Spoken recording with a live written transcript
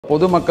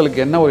பொதுமக்களுக்கு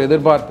என்ன ஒரு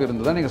எதிர்பார்ப்பு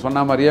இருந்ததோ நீங்கள்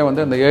சொன்ன மாதிரியே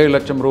வந்து அந்த 7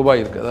 லட்சம்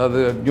ரூபாய் இருக்குது. அதாவது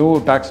நியூ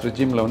டாக்ஸ்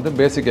ரிஜிமில் வந்து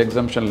பேசிக்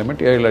எக்ஸம்ஷன்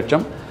லிமிட் 7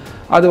 லட்சம்,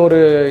 அது ஒரு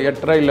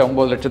 8.5 இல்லை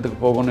 9 லட்சத்துக்கு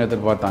போகும்னு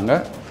எதிர்பார்த்தாங்க.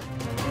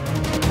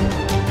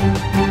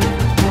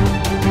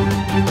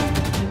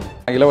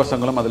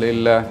 இலவசங்களும் அதில்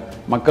இல்லை,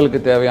 மக்களுக்கு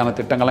தேவையான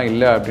திட்டங்கள்லாம்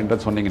இல்லை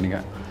அப்படின்றத சொன்னீங்க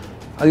நீங்கள்.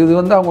 இது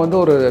வந்து அவங்க வந்து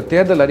ஒரு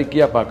தேர்தல்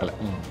அறிக்கையாக பார்க்கல.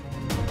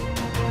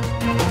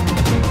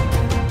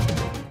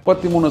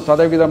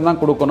 33%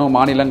 தான் கொடுக்கணும்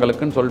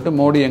மாநிலங்களுக்குன்னு சொல்லிட்டு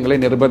மோடி எங்களை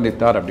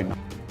நிர்பந்தித்தார் அப்படின்னா.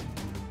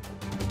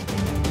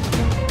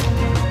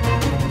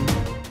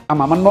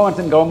 மன்மோகன்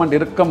சிங் கவர்மெண்ட்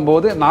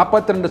இருக்கும்போது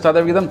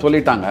 42%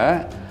 சொல்லிட்டாங்க.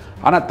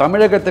 ஆனால்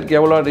தமிழகத்திற்கு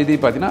எவ்வளோ நிதி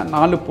பார்த்தீங்கன்னா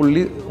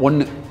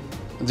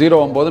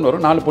 4.109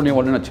 வரும்,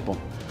 4.1 வச்சுப்போம்.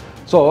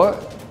 ஸோ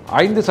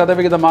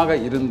 5%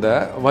 இருந்த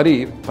வரி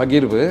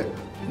பகிர்வு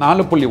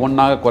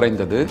 4.1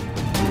 குறைந்தது.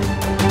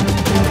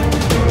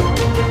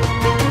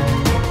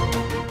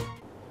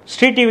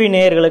 ஸ்ரீ டிவி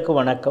நேயர்களுக்கு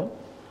வணக்கம்.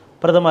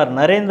 பிரதமர்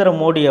நரேந்திர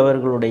மோடி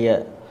அவர்களுடைய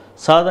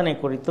சாதனை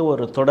குறித்து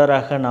ஒரு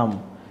தொடராக நாம்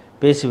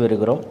பேசி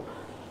வருகிறோம்.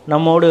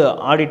 நம்மோடு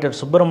ஆடிட்டர்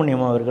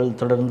சுப்பிரமணியம் அவர்கள்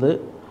தொடர்ந்து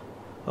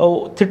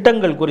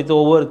திட்டங்கள் குறித்து,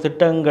 ஒவ்வொரு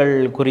திட்டங்கள்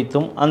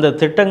குறித்தும் அந்த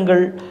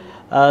திட்டங்கள்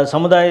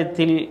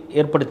சமுதாயத்தில்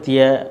ஏற்படுத்திய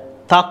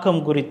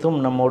தாக்கம் குறித்தும்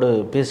நம்மோடு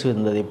பேசி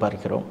வந்ததை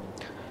பார்க்கிறோம்.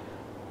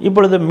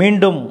 இப்பொழுது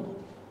மீண்டும்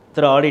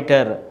திரு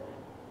ஆடிட்டர்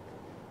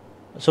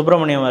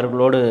சுப்பிரமணியம்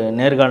அவர்களோடு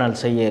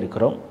நேர்காணல் செய்ய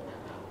இருக்கிறோம்.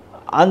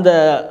 அந்த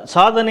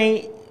சாதனை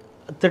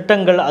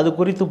திட்டங்கள் அது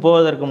குறித்து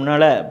போவதற்கு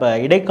முன்னால் இப்போ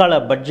இடைக்கால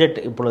பட்ஜெட்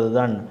இப்பொழுது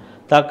தான்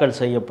தாக்கல்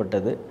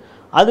செய்யப்பட்டது.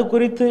 அது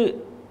குறித்து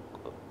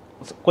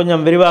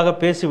கொஞ்சம் விரிவாக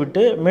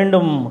பேசிவிட்டு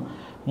மீண்டும்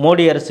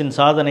மோடி அரசின்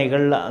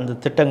சாதனைகள், அந்த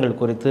திட்டங்கள்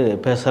குறித்து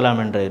பேசலாம்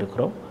என்று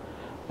இருக்கிறோம்.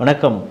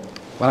 வணக்கம்.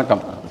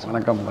 வணக்கம்.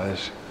 வணக்கம்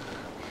ராஜேஷ்.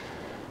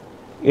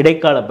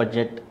 இடைக்கால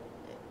பட்ஜெட்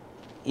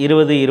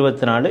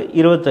 2024,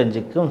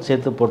 25க்கும்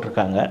சேர்த்து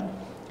போட்டிருக்காங்க.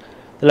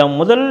 இதில்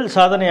முதல்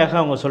சாதனையாக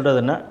அவங்க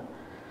சொல்கிறதுன்னா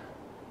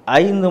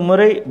 5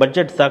 முறை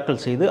பட்ஜெட்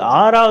தாக்கல் செய்து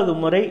 6வது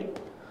முறை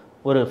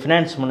ஒரு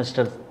ஃபினான்ஸ்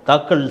மினிஸ்டர்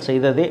தாக்கல்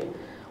செய்ததே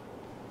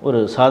ஒரு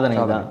சாதனை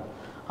தான்.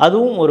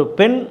 அதுவும் ஒரு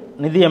பெண்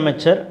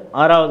நிதியமைச்சர்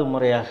 6வது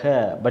முறையாக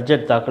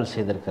பட்ஜெட் தாக்கல்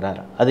செய்திருக்கிறார்.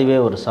 அதுவே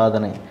ஒரு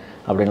சாதனை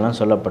அப்படின்லாம்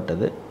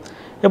சொல்லப்பட்டது.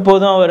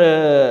 எப்போதும் அவர்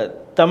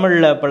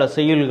தமிழில் பல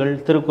செய்யுள்கள்,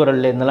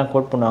 திருக்குறளில் இருந்தெல்லாம்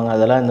கோட் பண்ணுவாங்க.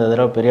 அதெல்லாம் இந்த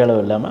தடவை பெரிய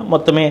அளவு இல்லாமல்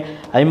மொத்தமே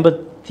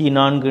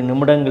 54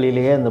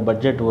 நிமிடங்களிலேயே அந்த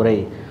பட்ஜெட் உரை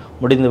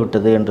முடிந்து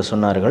விட்டது என்று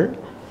சொன்னார்கள்.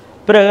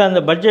 பிறகு அந்த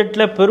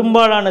பட்ஜெட்டில்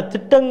பெரும்பாலான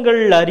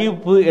திட்டங்கள்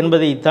அறிவிப்பு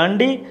என்பதை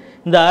தாண்டி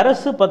இந்த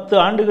அரசு 10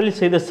 ஆண்டுகளில்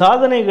செய்த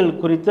சாதனைகள்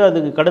குறித்து,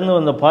 அதுக்கு கடந்து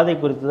வந்த பாதை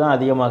குறித்து தான்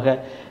அதிகமாக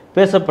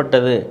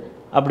பேசப்பட்டது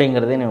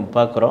அப்படிங்கிறதை நம்ம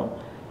பார்க்குறோம்.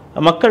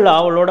 மக்கள்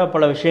ஆவலோட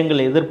பல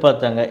விஷயங்கள்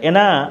எதிர்பார்த்தாங்க.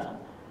 ஏன்னா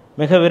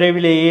மிக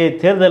விரைவிலேயே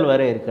தேர்தல்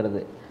வர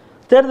இருக்கிறது.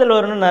 தேர்தல்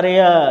வரணும்,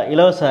 நிறையா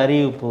இலவச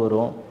அறிவிப்பு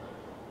வரும்.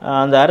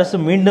 அந்த அரசு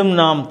மீண்டும்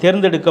நாம்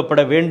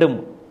தேர்ந்தெடுக்கப்பட வேண்டும்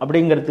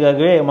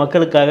அப்படிங்கிறதுக்காகவே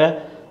மக்களுக்காக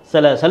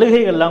சில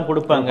சலுகைகள்லாம்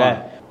கொடுப்பாங்க.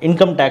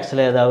 இன்கம்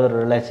டேக்ஸில் ஏதாவது ஒரு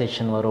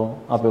ரிலாக்ஸேஷன் வரும்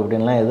அப்படி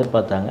இப்படின்லாம்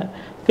எதிர்பார்த்தாங்க.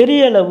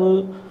 பெரிய அளவு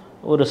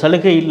ஒரு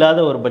சலுகை இல்லாத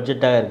ஒரு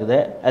பட்ஜெட்டாக இருக்குது.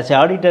 ஆஸ் ஏ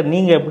ஆடிட்டர்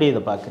நீங்கள் எப்படி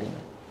இதை பார்க்குறீங்க?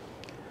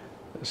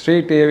 ஸ்ரீ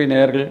டிவி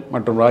நேயர்கள்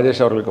மற்றும்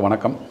ராஜேஷ் அவர்களுக்கு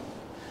வணக்கம்.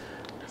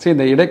 சரி,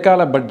 இந்த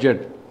இடைக்கால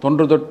பட்ஜெட்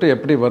தொன்று தொட்டு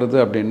எப்படி வருது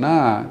அப்படின்னா,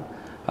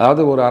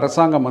 அதாவது ஒரு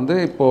அரசாங்கம் வந்து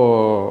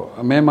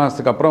இப்போது மே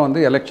மாதத்துக்கு அப்புறம் வந்து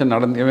எலெக்ஷன்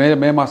நடந்து,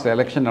 மே மாதம்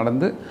எலெக்ஷன்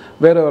நடந்து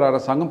வேறு ஒரு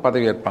அரசாங்கம்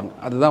பதவி ஏற்பாங்க.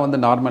 அதுதான் வந்து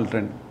நார்மல்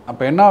ட்ரெண்ட்.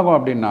 அப்போ என்ன ஆகும்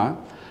அப்படின்னா,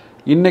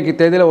 இன்றைக்கி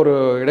தேதியில் ஒரு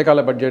இடைக்கால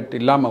பட்ஜெட்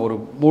இல்லாமல் ஒரு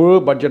முழு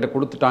பட்ஜெட்டை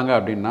கொடுத்துட்டாங்க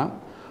அப்படின்னா,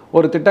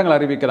 ஒரு திட்டங்களை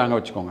அறிவிக்கிறாங்க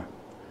வச்சுக்கோங்க.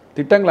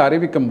 திட்டங்களை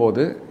அறிவிக்கும்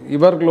போது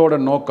இவர்களோட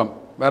நோக்கம்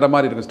வேறு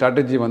மாதிரி இருக்கும்.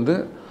 ஸ்ட்ராட்டஜி வந்து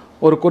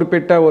ஒரு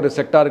குறிப்பிட்ட ஒரு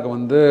செக்டாருக்கு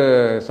வந்து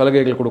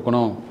சலுகைகள்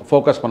கொடுக்கணும்,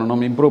 ஃபோக்கஸ்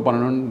பண்ணணும், இம்ப்ரூவ்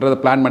பண்ணணுன்றதை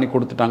பிளான் பண்ணி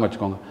கொடுத்துட்டாங்க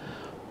வச்சுக்கோங்க.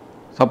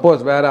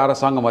 சப்போஸ் வேறு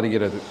அரசாங்கம்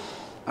வருகிறது,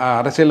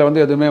 அரசியலில்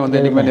வந்து எதுவுமே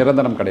வந்து இனிமேல்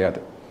நிரந்தரம் கிடையாது.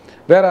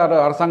 வேறு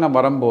அரசாங்கம்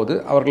வரும்போது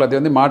அவர்கள் அதை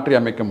வந்து மாற்றி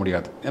அமைக்க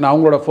முடியாது. ஏன்னா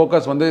அவங்களோட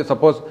ஃபோக்கஸ் வந்து,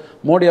 சப்போஸ்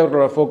மோடி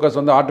அவர்களோட ஃபோக்கஸ்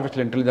வந்து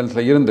ஆர்டிஃபிஷியல்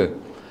இன்டெலிஜென்ஸில் இருந்து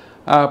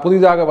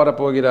புதிதாக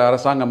வரப்போகிற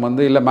அரசாங்கம்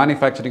வந்து இல்லை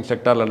மேனுஃபேக்சரிங்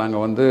செக்டாரில்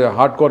நாங்கள் வந்து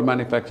ஹார்ட்கோர்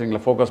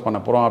மேனுஃபேக்சரிங்கில் ஃபோக்கஸ் பண்ண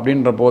போகிறோம்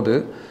அப்படின்ற போது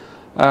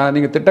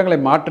நீங்கள் திட்டங்களை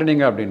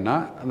மாற்றினீங்க அப்படின்னா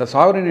அந்த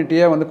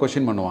சாவரினிட்டியே வந்து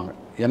கொஸ்டின் பண்ணுவாங்க.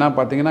 ஏன்னா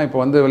பார்த்தீங்கன்னா இப்போ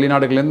வந்து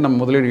வெளிநாடுகள்லேருந்து நம்ம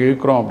முதலீடு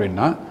இழுக்கிறோம்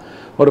அப்படின்னா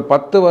ஒரு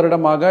 10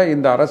 வருடமாக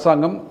இந்த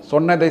அரசாங்கம்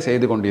சொன்னதை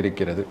செய்து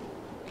கொண்டிருக்கிறது,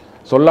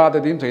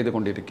 சொல்லாததையும் செய்து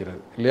கொண்டிருக்கிறது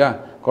இல்லையா?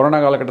 கொரோனா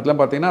காலகட்டத்தில்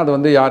பார்த்திங்கன்னா அது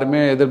வந்து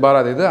யாருமே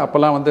எதிர்பாராதது.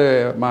 அப்போல்லாம் வந்து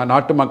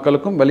நாட்டு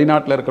மக்களுக்கும்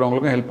வெளிநாட்டில்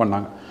இருக்கிறவங்களுக்கும் ஹெல்ப்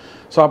பண்ணாங்க.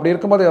 ஸோ அப்படி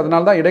இருக்கும்போது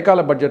அதனால தான்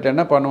இடைக்கால பட்ஜெட்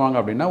என்ன பண்ணுவாங்க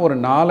அப்படின்னா ஒரு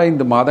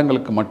 4-5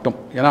 மாதங்களுக்கு மட்டும்.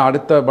 ஏன்னா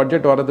அடுத்த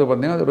பட்ஜெட் வர்றது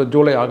பார்த்திங்கன்னா ஒரு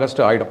ஜூலை ஆகஸ்ட்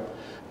ஆகிடும்.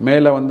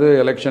 மேலே வந்து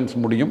எலெக்ஷன்ஸ்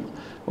முடியும்,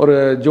 ஒரு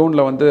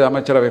ஜூனில் வந்து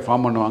அமைச்சரவை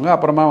ஃபார்ம் பண்ணுவாங்க.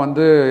 அப்புறமா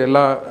வந்து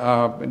எல்லா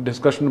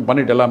டிஸ்கஷனும்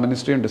பண்ணிவிட்டு, எல்லா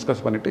மினிஸ்ட்ரியும்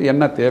டிஸ்கஸ் பண்ணிவிட்டு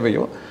என்ன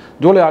தேவையோ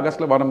ஜூலை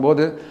ஆகஸ்ட்டில்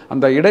வரும்போது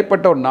அந்த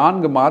இடைப்பட்ட ஒரு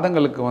 4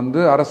 மாதங்களுக்கு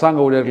வந்து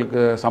அரசாங்க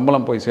ஊழியர்களுக்கு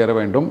சம்பளம் போய் சேர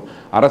வேண்டும்,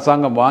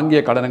 அரசாங்கம்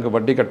வாங்கிய கடனுக்கு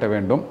வட்டி கட்ட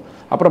வேண்டும்,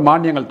 அப்புறம்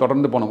மானியங்கள்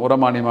தொடர்ந்து போகணும். உர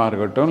மானியமாக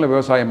இருக்கட்டும், இல்லை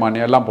விவசாய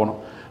மானியம் எல்லாம் போகணும்.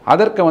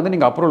 அதற்கு வந்து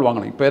நீங்கள் அப்ரூவல்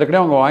வாங்கணும். இப்போ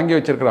ஏற்கனவே அவங்க வாங்கி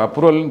வச்சிருக்கிற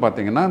அப்ரூவல்னு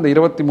பார்த்தீங்கன்னா இந்த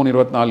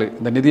 23-24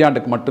 இந்த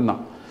நிதியாண்டுக்கு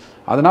மட்டும்தான்.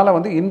 அதனால்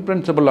வந்து இன்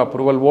பிரின்சிபல்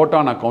அப்ரூவல், ஓட்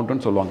ஆன்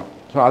அக்கௌண்ட்டுன்னு சொல்லுவாங்க.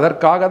 ஸோ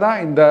அதற்காக தான்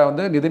இந்த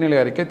வந்து நிதிநிலை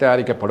அறிக்கை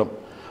தயாரிக்கப்படும்.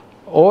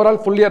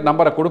 ஓவரால் ஃபுல் இயர்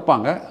நம்பரை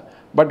கொடுப்பாங்க,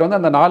 பட் வந்து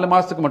அந்த 4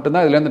 மாதத்துக்கு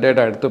மட்டும்தான் இதுலேருந்து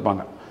டேட்டா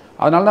எடுத்துப்பாங்க.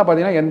 அதனால தான்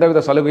பார்த்தீங்கன்னா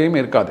எந்தவித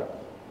சலுகையும் இருக்காது.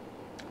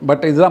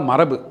 பட் இதுதான்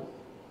மரபு.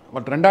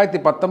 பட்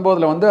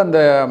 2019 வந்து அந்த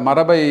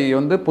மரபை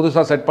வந்து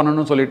புதுசாக செட்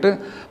பண்ணணும்னு சொல்லிட்டு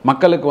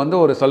மக்களுக்கு வந்து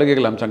ஒரு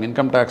சலுகைகள் அமைச்சாங்க.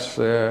 இன்கம் டேக்ஸ்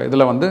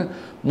இதில் வந்து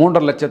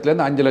 3.5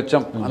 லட்சத்துலேருந்து 5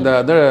 லட்சம் அந்த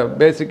இது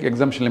பேசிக்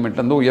எக்ஸம்ஷன்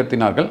லிமிட் வந்து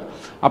உயர்த்தினார்கள்.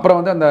 அப்புறம்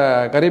வந்து அந்த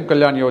கரீப்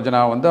கல்யாண்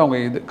யோஜனா வந்து அவங்க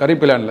இது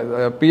கரீப் கல்யாண்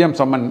PM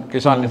சம்மன்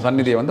கிசான்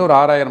சந்நிதியை வந்து ஒரு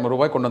 6000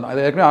 ரூபாய் கொண்டு வந்தாங்க.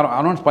 அது ஏற்கனவே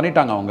அனௌன்ஸ்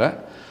பண்ணிட்டாங்க அவங்க.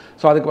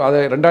 ஸோ அதுக்கு அது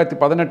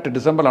 2018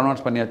 டிசம்பர்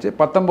அனௌன்ஸ் பண்ணியாச்சு.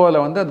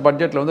 19 வந்து அது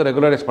பட்ஜெட்டில் வந்து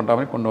ரெகுலரைஸ் பண்ணுற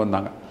மாதிரி கொண்டு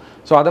வந்தாங்க.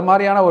 ஸோ அது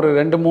மாதிரியான ஒரு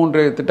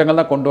 2-3 திட்டங்கள்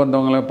தான் கொண்டு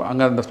வந்தவங்க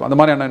அங்கே அந்த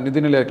மாதிரியான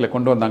நிதிநிலை அறிக்கையை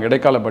கொண்டு வந்தாங்க.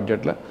 இடைக்கால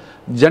பட்ஜெட்டில்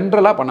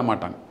ஜென்ரலாக பண்ண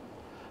மாட்டாங்க.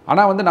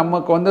 ஆனால் வந்து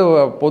நமக்கு வந்து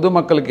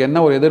பொதுமக்களுக்கு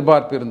என்ன ஒரு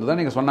எதிர்பார்ப்பு இருந்ததோ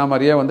நீங்கள் சொன்ன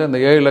மாதிரியே வந்து அந்த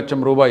 7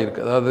 லட்சம் ரூபாய்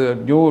இருக்குது. அதாவது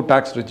நியூ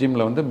டேக்ஸ்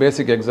ரிஜிமில் வந்து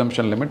பேசிக்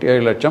எக்ஸம்ஷன் லிமிட்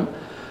 7 லட்சம்,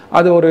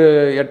 அது ஒரு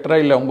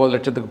 8.5 இல்லை 9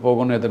 லட்சத்துக்கு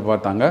போகும்னு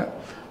எதிர்பார்த்தாங்க.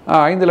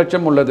 5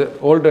 லட்சம் உள்ளது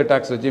ஓல்டு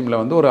டேக்ஸ்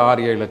ரெஜிமில் வந்து ஒரு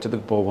 6-7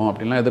 லட்சத்துக்கு போகும்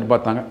அப்படின்லாம்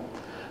எதிர்பார்த்தாங்க.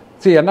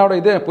 சரி, என்னோட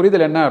இது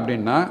புரிதல் என்ன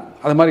அப்படின்னா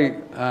அது மாதிரி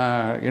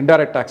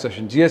இன்டைரக்ட்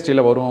டாக்ஸேஷன்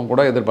ஜிஎஸ்டியில் வரும்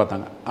கூட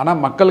எதிர்பார்த்தாங்க. ஆனால்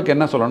மக்களுக்கு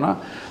என்ன சொல்லணும்னா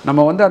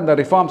நம்ம வந்து அந்த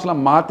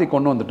ரிஃபார்ம்ஸ்லாம் மாற்றி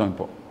கொண்டு வந்துட்டோம்.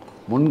 இப்போது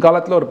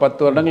முன்காலத்தில் ஒரு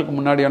 10 வருடங்களுக்கு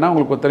முன்னாடினா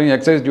உங்களுக்கு தெரியும்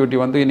எக்ஸைஸ் டியூட்டி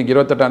வந்து இன்றைக்கி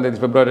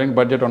 28 பிப்ரவரி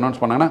பட்ஜெட்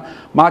அனௌன்ஸ் பண்ணாங்கன்னா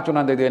மார்ச்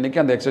 1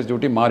 அன்றைக்கி அந்த எக்ஸைஸ்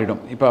டியூட்டி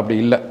மாறிடும். இப்போ அப்படி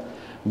இல்லை.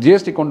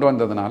 ஜிஎஸ்டி கொண்டு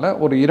வந்ததுனால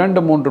ஒரு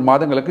 2-3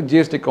 மாதங்களுக்கு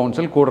ஜிஎஸ்டி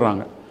கவுன்சில்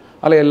கூடுறாங்க.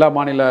 அதில் எல்லா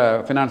மாநில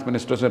ஃபினான்ஸ்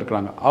மினிஸ்டர்ஸும்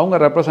இருக்கிறாங்க. அவங்க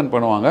ரெப்ரசென்ட்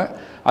பண்ணுவாங்க.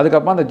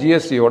 அதுக்கப்புறம் அந்த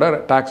ஜிஎஸ்டியோட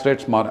டேக்ஸ்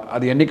ரேட்ஸ் மாறும்.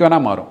 அது என்றைக்கு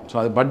வேணால் மாறும். ஸோ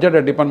அது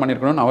பட்ஜெட்டை டிபெண்ட்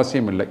பண்ணியிருக்கணும்னு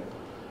அவசியம் இல்லை.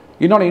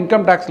 இன்னொன்று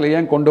இன்கம் டேக்ஸில்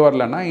ஏன் கொண்டு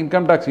வரலன்னா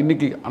இன்கம் டேக்ஸ்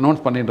இன்றைக்கி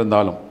அனௌன்ஸ் பண்ணிட்டு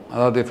இருந்தாலும்,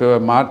 அதாவது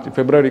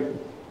பிப்ரவரி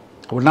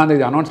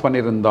 1 அனௌன்ஸ்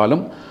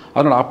பண்ணியிருந்தாலும்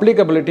அதனோட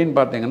அப்ளிகபிலிட்டின்னு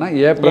பார்த்தீங்கன்னா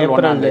ஏப்ரல்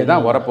 1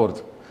 தான்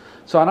வரப்போகுது.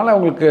 ஸோ அதனால்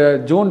உங்களுக்கு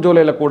ஜூன்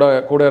ஜூலையில் கூட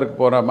இருக்க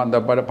போகிற அந்த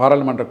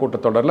பாராளுமன்ற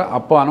கூட்டத்தொடரில்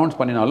அப்போ அனௌன்ஸ்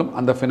பண்ணினாலும்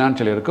அந்த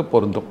ஃபினான்ஷியல் இயருக்கு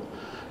பொருந்தும்.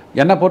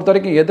 என்னை பொறுத்த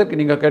வரைக்கும் எதுக்கு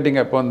நீங்கள் கேட்டீங்க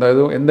இப்போ இந்த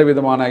இது எந்த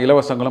விதமான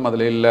இலவசங்களும்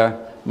அதில் இல்லை,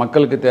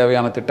 மக்களுக்கு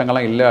தேவையான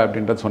திட்டங்கள்லாம் இல்லை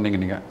அப்படின்றது சொன்னீங்க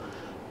நீங்கள்.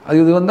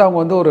 இது வந்து அவங்க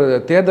வந்து ஒரு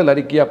தேர்தல்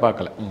அறிக்கையாக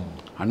பார்க்கல.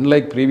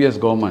 Unlike previous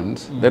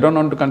governments they don't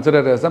want to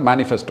consider as a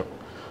manifesto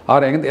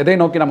R எதை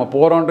நோக்கி நம்ம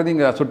போகிறோன்றது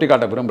இங்கே சுட்டி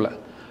காட்ட விரும்பலை.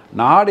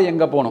 நாடு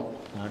எங்கே போகணும்,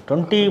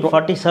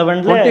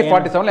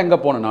 2047 எங்கே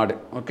போகணும் நாடு,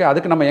 ஓகே,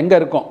 அதுக்கு நம்ம எங்கே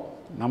இருக்கோம்,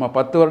 நம்ம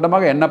 10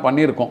 வருடமாக என்ன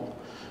பண்ணியிருக்கோம்,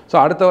 ஸோ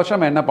அடுத்த வருஷம்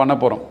நம்ம என்ன பண்ண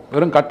போகிறோம்.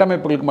 வெறும்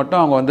கட்டமைப்புகளுக்கு மட்டும்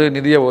அவங்க வந்து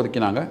நிதியை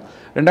ஒதுக்கினாங்க.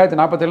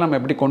 2047 நம்ம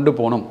எப்படி கொண்டு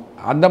போகணும்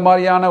அந்த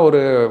மாதிரியான ஒரு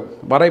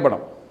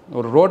வரைபடம்,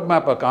 ஒரு ரோட்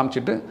மேப்பை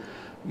காமிச்சிட்டு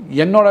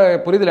என்னோட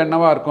புரிதல்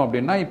என்னவாக இருக்கும்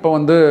அப்படின்னா இப்போ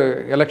வந்து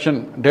எலெக்ஷன்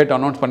டேட்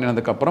அனௌன்ஸ்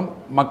பண்ணினதுக்கப்புறம்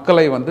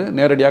மக்களை வந்து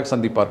நேரடியாக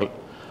சந்திப்பார்கள்.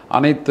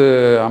 அனைத்து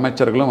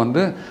அமைச்சர்களும்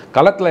வந்து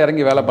களத்தில்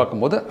இறங்கி வேலை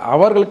பார்க்கும்போது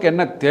அவர்களுக்கு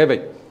என்ன தேவை,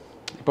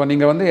 இப்போ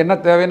நீங்கள் வந்து என்ன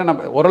தேவைன்னு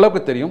நம்ம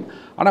ஓரளவுக்கு தெரியும்.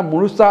 ஆனால்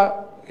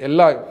முழுசாக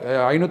எல்லா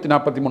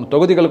 543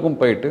 தொகுதிகளுக்கும்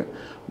போயிட்டு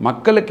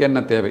மக்களுக்கு என்ன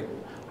தேவை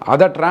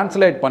அதை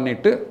டிரான்ஸ்லேட்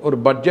பண்ணிவிட்டு ஒரு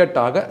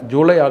பட்ஜெட்டாக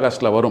ஜூலை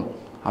ஆகஸ்ட்டில் வரும்.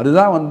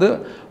 அதுதான் வந்து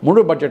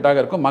முழு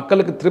பட்ஜெட்டாக இருக்கும்,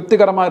 மக்களுக்கு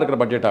திருப்திகரமாக இருக்கிற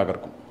பட்ஜெட்டாக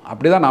இருக்கும்.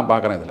 அப்படி தான் நான்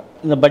பார்க்குறேன். இதில்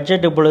இந்த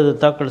பட்ஜெட் இப்பொழுது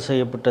தாக்கல்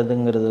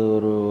செய்யப்பட்டதுங்கிறது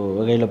ஒரு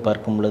வகையில்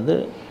பார்க்கும் பொழுது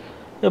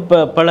இப்போ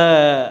பல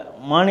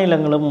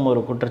மாநிலங்களும்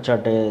ஒரு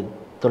குற்றச்சாட்டை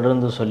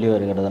தொடர்ந்து சொல்லி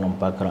வருகிறத நம்ம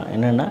பார்க்குறோம்.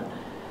 என்னென்னா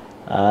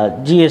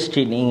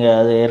ஜிஎஸ்டி, நீங்கள்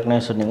அது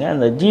ஏற்கனவே சொன்னீங்க,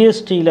 அந்த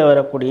ஜிஎஸ்டியில்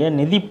வரக்கூடிய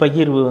நிதி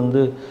பகிர்வு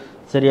வந்து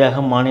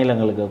சரியாக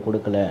மாநிலங்களுக்கு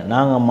கொடுக்கல.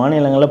 நாங்கள்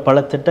மாநிலங்களில்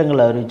பல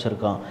திட்டங்களை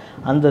அறிவிச்சிருக்கோம்,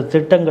 அந்த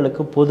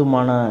திட்டங்களுக்கு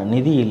போதுமான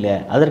நிதி இல்லை.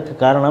 அதற்கு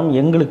காரணம்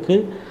எங்களுக்கு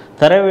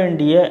தர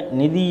வேண்டிய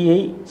நிதியை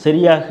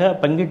சரியாக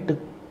பங்கிட்டு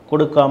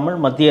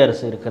கொடுக்காமல் மத்திய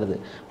அரசு இருக்கிறது.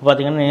 இப்போ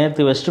பார்த்திங்கன்னா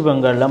நேற்று வெஸ்ட்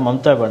பெங்காலில்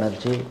மம்தா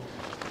பானர்ஜி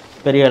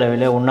பெரிய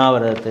அளவில்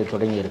உண்ணாவிரதத்தை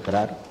தொடங்கி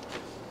இருக்கிறார்.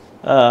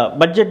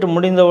 பட்ஜெட்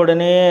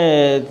முடிந்தவுடனே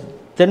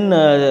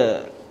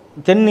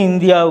தென்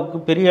இந்தியாவுக்கு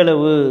பெரிய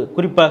அளவு,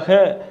 குறிப்பாக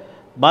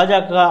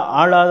பாஜக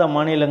ஆளாத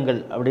மாநிலங்கள்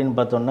அப்படின்னு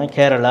பார்த்தோன்னா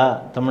கேரளா,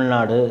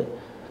 தமிழ்நாடு,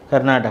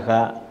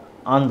 கர்நாடகா,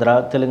 ஆந்திரா,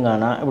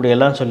 தெலுங்கானா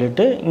இப்படியெல்லாம்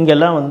சொல்லிவிட்டு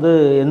இங்கெல்லாம் வந்து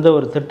எந்த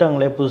ஒரு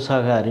திட்டங்களே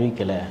புதுசாக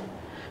அறிவிக்கலை.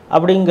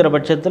 அப்படிங்கிற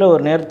பட்சத்தில்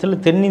ஒரு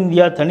நேரத்தில்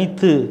தென்னிந்தியா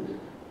தனித்து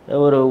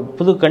ஒரு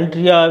புது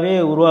கண்ட்ரியாகவே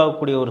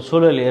உருவாகக்கூடிய ஒரு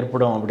சூழல்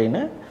ஏற்படும்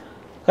அப்படின்னு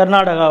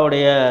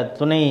கர்நாடகாவுடைய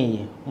துணை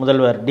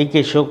முதல்வர்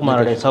டிகே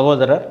சிவகுமாரோடைய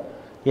சகோதரர்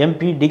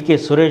எம்பி டிகே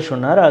சுரேஷ்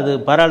சொன்னார். அது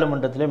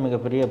பாராளுமன்றத்திலே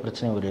மிகப்பெரிய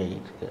பிரச்சனை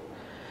உருவாகிருக்கு.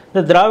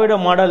 இந்த திராவிட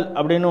மாடல்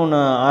அப்படின்னு ஒன்று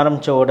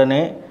ஆரம்பித்த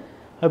உடனே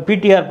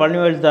பிடிஆர்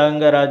பழனிவேல்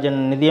தங்கராஜன்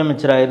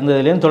நிதியமைச்சராக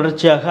இருந்ததுலேயும்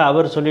தொடர்ச்சியாக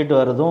அவர் சொல்லிட்டு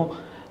வர்றதும்,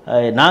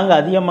 நாங்கள்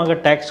அதிகமாக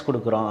டேக்ஸ்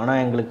கொடுக்குறோம்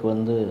ஆனால் எங்களுக்கு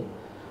வந்து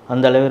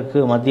அந்த அளவிற்கு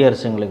மத்திய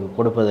அரசு எங்களுக்கு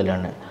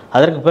கொடுப்பதில்லைன்னு.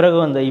 அதற்கு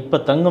பிறகு இப்போ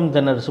தங்கம்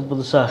தென்னரசு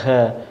புதுசாக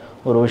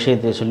ஒரு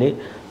விஷயத்தை சொல்லி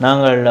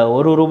நாங்கள்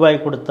 1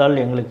 ரூபாய்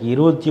கொடுத்தால் எங்களுக்கு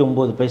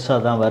 29 பைசா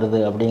தான் வருது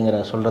அப்படிங்கிற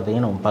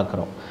சொல்கிறதையும் நம்ம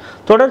பார்க்குறோம்.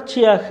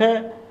 தொடர்ச்சியாக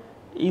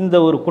இந்த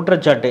ஒரு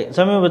குற்றச்சாட்டு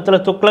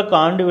சமீபத்தில் துக்ளக்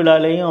ஆண்டு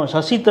விழாலையும்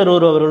சசி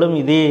தரூர் அவர்களும்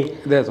இதே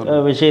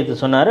விஷயத்தை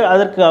சொன்னார்.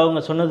 அதற்கு அவங்க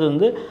சொன்னது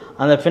வந்து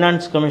அந்த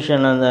ஃபினான்ஸ்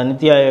கமிஷன், அந்த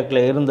நித்தி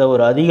ஆயோக்கில் இருந்த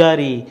ஒரு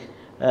அதிகாரி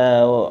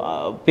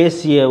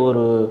பேசிய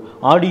ஒரு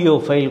ஆடியோ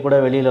ஃபைல் கூட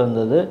வெளியில்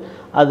வந்தது.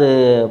 அது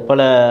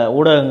பல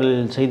ஊடகங்கள்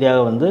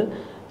செய்தியாக வந்து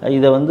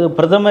இதை வந்து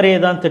பிரதமரே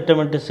தான்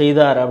திட்டமிட்டு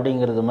செய்தார்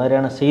அப்படிங்கிறது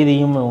மாதிரியான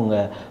செய்தியும் இவங்க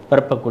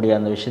பரப்பக்கூடிய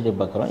அந்த விஷயத்தை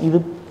பார்க்குறோம். இது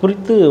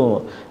குறித்து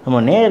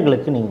நம்ம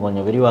நேயர்களுக்கு நீங்கள்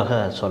கொஞ்சம் விரிவாக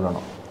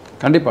சொல்லணும்.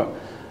 கண்டிப்பாக.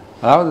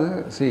 அதாவது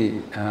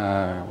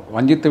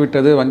வஞ்சித்து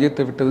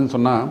விட்டதுன்னு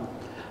சொன்னால்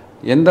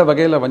எந்த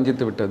வகையில்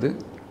வஞ்சித்து விட்டது?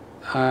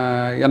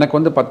 எனக்கு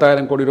வந்து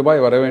 10,000 கோடி ரூபாய்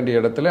வர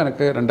வேண்டிய இடத்துல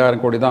எனக்கு 2,000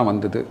 கோடி தான்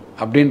வந்தது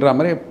அப்படின்ற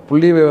மாதிரி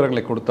புள்ளி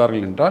விவரங்களை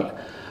கொடுத்தார்கள் என்றால்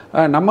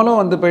நம்மளும்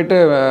வந்து போயிட்டு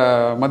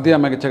மத்திய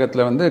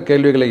அமைச்சகத்தில் வந்து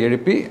கேள்விகளை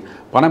எழுப்பி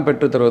பணம்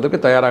பெற்று தருவதற்கு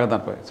தயாராக தான்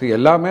இருப்பேன்.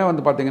 எல்லாமே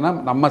வந்து பார்த்திங்கன்னா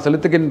நம்ம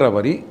செலுத்துகின்ற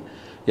வரி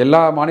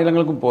எல்லா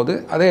மாநிலங்களுக்கும் போது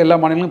அதே எல்லா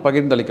மாநிலங்களும்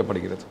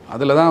பகிர்ந்தளிக்கப்படுகிறது.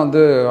 அதில் தான்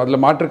வந்து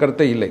அதில் மாற்று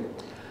கருத்தே இல்லை.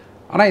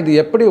 ஆனால் இது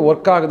எப்படி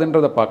ஒர்க்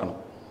ஆகுதுன்றதை பார்க்கணும்.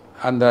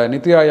 அந்த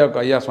நித்தி ஆயோக்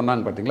ஐயா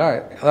சொன்னாங்க பார்த்தீங்களா,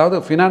 அதாவது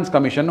ஃபினான்ஸ்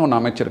கமிஷன் ஒன்று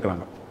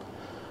அமைச்சிருக்கிறாங்க.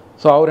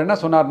 ஸோ அவர் என்ன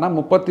சொன்னார்னா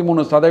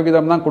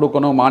 33% தான்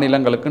கொடுக்கணும்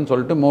மாநிலங்களுக்குன்னு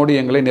சொல்லிட்டு மோடி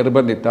எங்களை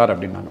நிர்பந்தித்தார்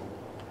அப்படின்னாங்க.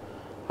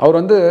 அவர்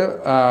வந்து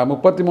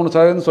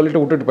 33%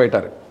 சொல்லிட்டு விட்டுட்டு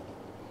போயிட்டார்.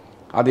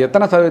 அது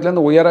எத்தனை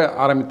சதவீதத்துலேருந்து உயர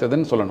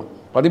ஆரம்பித்ததுன்னு சொல்லணும்.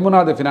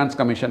 13வது ஃபினான்ஸ்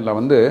கமிஷனில்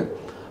வந்து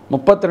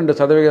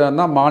 32%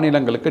 தான்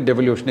மாநிலங்களுக்கு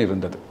டெவல்யூஷன்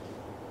இருந்தது.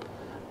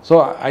 ஸோ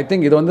ஐ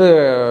திங்க் இது வந்து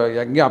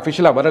எங்கேயும்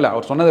அஃபிஷியலாக வரலை.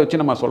 அவர் சொன்னதை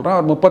வச்சு நம்ம சொல்கிறோம்.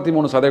 அவர்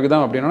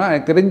 33% அப்படின்னா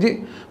எனக்கு தெரிஞ்சு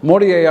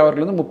மோடி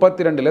அவர்கள் வந்து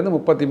 32லேருந்து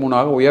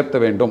 33 உயர்த்த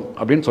வேண்டும்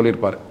அப்படின்னு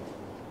சொல்லியிருப்பார்.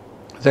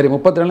 சரி,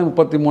 32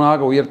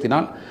 33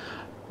 உயர்த்தினால்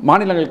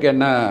மாநிலங்களுக்கு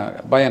என்ன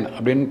பயன்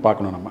அப்படின்னு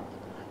பார்க்கணும் நம்ம.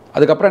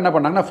 அதுக்கப்புறம் என்ன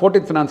பண்ணாங்கன்னா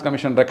 14th ஃபினான்ஸ்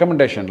கமிஷன்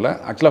ரெக்கமெண்டேஷனில்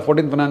ஆக்சுவலாக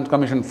 14th ஃபினான்ஸ்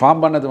கமிஷன்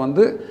ஃபார்ம் பண்ணது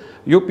வந்து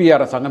யூபிஏ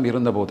அரசாங்கம்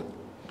இருந்தபோது,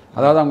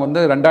 அதாவது அவங்க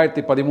வந்து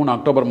 2013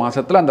 அக்டோபர்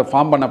மாதத்தில் அந்த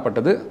ஃபார்ம்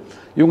பண்ணப்பட்டது.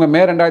 இவங்க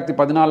மே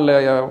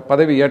 2014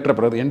 பதவி ஏற்ற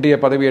பிறகு என்டிஏ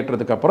பதவி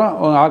ஏற்றதுக்கப்புறம்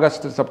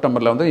ஆகஸ்ட்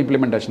செப்டம்பரில் வந்து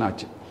இம்ப்ளிமெண்டேஷன்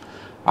ஆச்சு.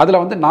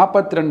 அதில் வந்து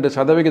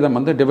 42%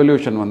 வந்து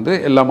டெவல்யூஷன் வந்து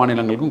எல்லா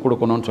மாநிலங்களுக்கும்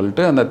கொடுக்கணும்னு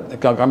சொல்லிட்டு அந்த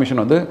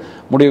கமிஷன் வந்து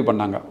முடிவு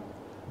பண்ணாங்க.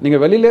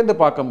 நீங்கள் வெளியிலேருந்து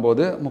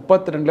பார்க்கும்போது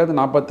 32லேருந்து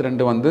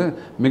 42 வந்து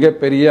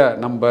மிகப்பெரிய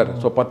நம்பர்.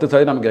 ஸோ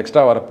 10% நமக்கு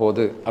எக்ஸ்ட்ரா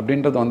வரப்போகுது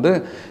அப்படின்றது வந்து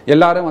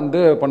எல்லாரும் வந்து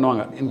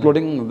பண்ணுவாங்க,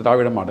 இன்க்ளூடிங்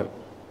திராவிட மாடல்.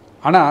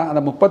 ஆனால்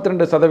அந்த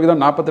 32%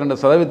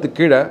 42%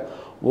 கீழே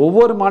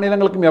ஒவ்வொரு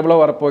மாநிலங்களுக்கும் எவ்வளோ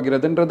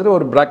வரப்போகிறதுன்றது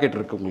ஒரு பிராக்கெட்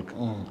இருக்குது உங்களுக்கு.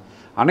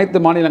 அனைத்து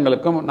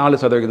மாநிலங்களுக்கும்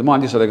 4%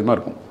 5%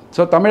 இருக்கும்.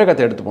 ஸோ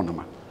தமிழகத்தை எடுத்துப்போம்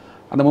நம்ம.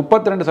 அந்த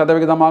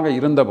 32%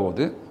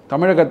 இருந்தபோது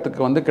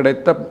தமிழகத்துக்கு வந்து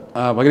கிடைத்த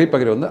வரி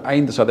பகிர்வு வந்து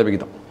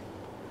 5%.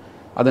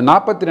 அது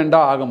 42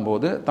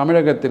 ஆகும்போது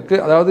தமிழகத்திற்கு,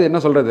 அதாவது என்ன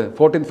சொல்கிறது,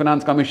 14th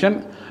ஃபினான்ஸ் கமிஷன்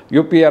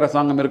யூபிஏ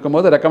அரசாங்கம்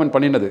இருக்கும்போது ரெக்கமெண்ட்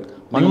பண்ணினது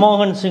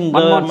மன்மோகன் சிங்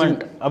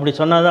கவர்மெண்ட் அப்படி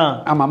சொன்னாதான்.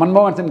 ஆமாம்,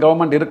 மன்மோகன் சிங்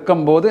கவர்மெண்ட்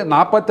இருக்கும்போது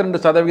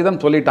 42%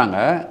 சொல்லிட்டாங்க.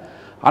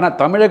 ஆனால்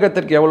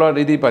தமிழகத்திற்கு எவ்வளோ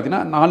நிதி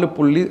பார்த்தீங்கன்னா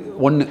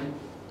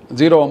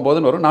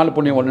 4.109 வரும்,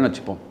 4.1ன்னு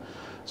வச்சுப்போம்.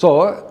 ஸோ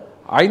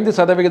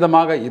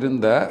 5%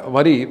 இருந்த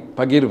வரி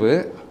பகிர்வு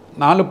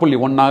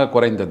 4.1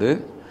 குறைந்தது.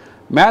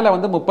 மேலே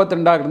வந்து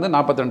 32 இருந்து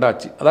 42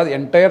 ஆச்சு, அதாவது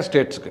என்டையர்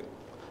ஸ்டேட்ஸுக்கு.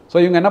 ஸோ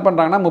இவங்க என்ன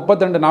பண்ணுறாங்கன்னா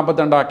 32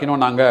 42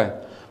 ஆக்கினோம் நாங்கள்,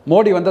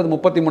 மோடி வந்து அது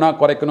 33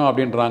 குறைக்கணும்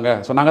அப்படின்றாங்க.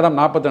 ஸோ நாங்கள் தான்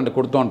 42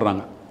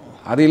 கொடுத்தோன்றாங்க.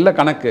 அது இல்லை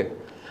கணக்கு.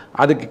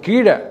 அதுக்கு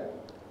கீழே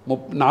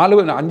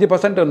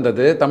 5%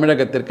 இருந்தது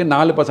தமிழகத்திற்கு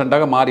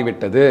 4%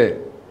 மாறிவிட்டது.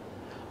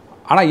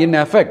 ஆனால் இன்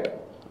எஃபெக்ட்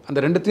அந்த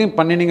ரெண்டுத்தையும்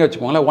பண்ணினீங்க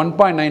வச்சுக்கோங்களேன்,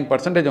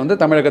 1.9% வந்து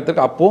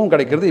தமிழகத்திற்கு அப்பவும்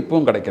கிடைக்கிறது,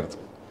 இப்பவும் கிடைக்கிறது.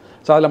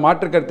 ஸோ அதில்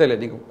மாற்றுக்கருத்தே இல்லை.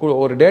 நீங்கள்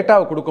ஒரு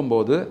டேட்டாவை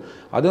கொடுக்கும்போது,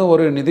 அதுவும்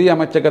ஒரு நிதி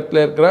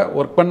அமைச்சகத்தில் இருக்கிற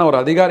ஒர்க் பண்ண ஒரு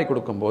அதிகாரி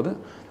கொடுக்கும்போது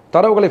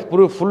தரவுகளை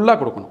ஃபுல்லாக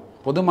கொடுக்கணும்.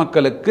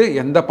 பொதுமக்களுக்கு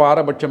எந்த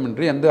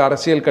பாரபட்சமின்றி எந்த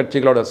அரசியல்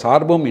கட்சிகளோட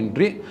சார்பும்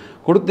இன்றி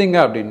கொடுத்தீங்க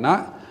அப்படின்னா,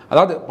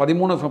 அதாவது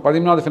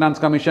 13வது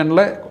ஃபினான்ஸ்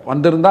கமிஷனில்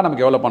வந்திருந்தால்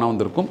நமக்கு எவ்வளோ பணம்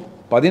வந்திருக்கும்,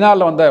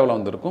 14 வந்தால் எவ்வளோ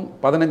வந்திருக்கும்,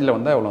 15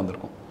 வந்தால் எவ்வளோ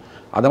வந்திருக்கும்,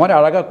 அது மாதிரி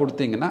அழகாக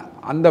கொடுத்தீங்கன்னா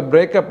அந்த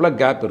பிரேக்கப்பில்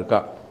கேப் இருக்கா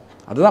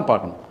அதுதான்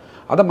பார்க்கணும்.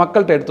 அதை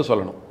மக்கள்கிட்ட எடுத்து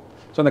சொல்லணும்.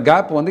 ஸோ அந்த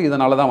கேப் வந்து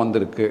இதனால தான்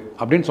வந்திருக்கு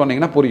அப்படின்னு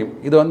சொன்னீங்கன்னா புரியும்.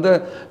 இது வந்து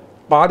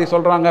பாதி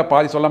சொல்கிறாங்க,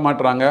 பாதி சொல்ல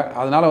மாட்டுறாங்க.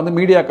 அதனால் வந்து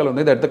மீடியாக்கள்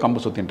வந்து இதை எடுத்து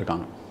கம்பு சுற்றிட்டு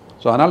இருக்காங்க.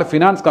 ஸோ அதனால்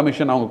ஃபினான்ஸ்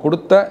கமிஷன் அவங்க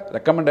கொடுத்த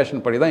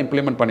ரெக்கமெண்டேஷன் படி தான்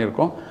இம்ப்ளிமெண்ட்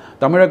பண்ணியிருக்கோம்.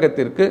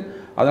 தமிழகத்திற்கு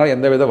அதனால்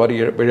எந்தவித வரி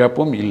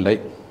இழப்பும் இல்லை.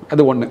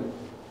 அது ஒன்று.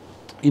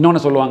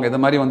 இன்னொன்று சொல்லுவாங்க, இது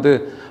மாதிரி வந்து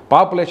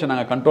பாப்புலேஷன்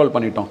நாங்கள் கண்ட்ரோல்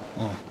பண்ணிட்டோம்,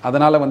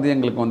 அதனால் வந்து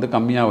எங்களுக்கு வந்து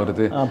கம்மியாக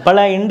வருது.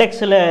 பல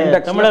இண்டெக்ஸில்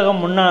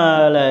தமிழகம்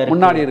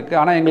முன்னாடி இருக்குது,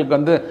 ஆனால் எங்களுக்கு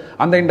வந்து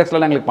அந்த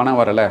இண்டெக்ஸ்லாம் எங்களுக்கு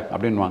பணம் வரலை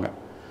அப்படின்வாங்க.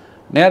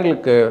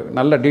 நேர்களுக்கு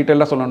நல்ல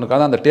டீட்டெயிலாக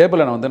சொல்லணுக்காக அந்த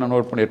டேபிளை நான்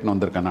நோட் பண்ணி எடுத்துன்னு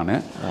வந்திருக்கேன். நான்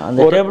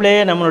அந்த டேபிளே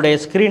நம்மளுடைய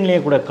ஸ்க்ரீன்லேயே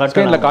கூட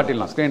ஸ்க்ரீனில்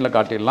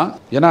காட்டிடலாம்.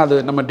 ஏன்னா அது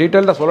நம்ம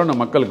டீட்டெயிலாக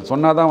சொல்லணும், மக்களுக்கு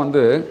சொன்னால் தான்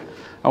வந்து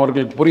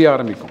அவர்களுக்கு புரிய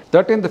ஆரம்பிக்கும்.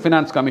 13th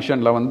ஃபினான்ஸ்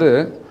கமிஷனில் வந்து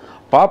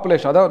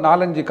பாப்புலேஷன், அதாவது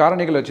 4-5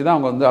 காரணிகள் வச்சு தான்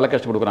அவங்க வந்து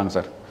அலோகேஷன் கொடுக்குறாங்க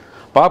சார்.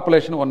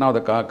 பாப்புலேஷன்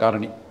 1வது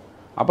காரணி.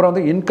 அப்புறம்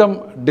வந்து இன்கம்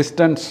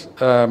டிஸ்டன்ஸ்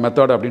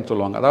மெத்தட் அப்படின்னு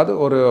சொல்லுவாங்க. அதாவது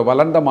ஒரு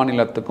வளர்ந்த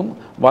மாநிலத்துக்கும்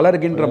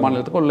வளர்கின்ற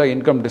மாநிலத்துக்கும் உள்ள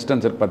இன்கம்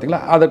டிஸ்டன்ஸ் இருக்குது பார்த்தீங்களா,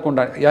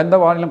 அதுக்கு எந்த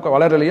மாநிலம்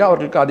வளரலையோ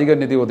அவர்களுக்கு அதிக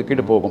நிதி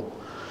ஒதுக்கீடு போகும்.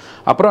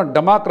 அப்புறம்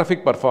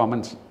டெமோக்ராஃபிக்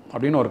பர்ஃபார்மன்ஸ்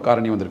அப்படின்னு ஒரு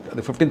காரணி வந்திருக்கு.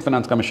 அது 15th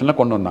ஃபினான்ஸ் கமிஷனில்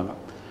கொண்டு வந்தாங்க.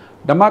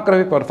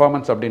 டெமோக்ராஃபிக்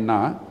பர்ஃபார்மன்ஸ் அப்படின்னா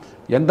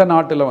எந்த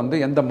நாட்டில் வந்து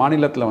எந்த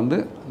மாநிலத்தில் வந்து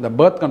இந்த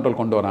பர்த்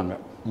கண்ட்ரோல் கொண்டு வராங்க,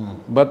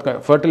 பர்த்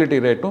ஃபர்டிலிட்டி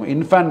ரேட்டும்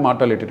இன்ஃபேன்ட்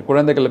மார்டாலிட்டி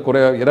குழந்தைகள்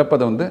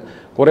இறப்பதை வந்து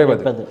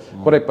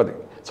குறைப்பது.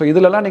 ஸோ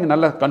இதிலெல்லாம் நீங்கள்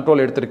நல்ல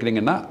கண்ட்ரோல்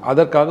எடுத்துருக்கிறீங்கன்னா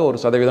அதற்காக ஒரு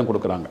 1%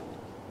 கொடுக்குறாங்க.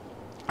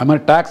 அது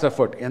மாதிரி டேக்ஸ்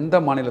எஃபர்ட், எந்த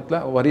மாநிலத்தில்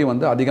வரி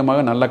வந்து அதிகமாக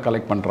நல்லா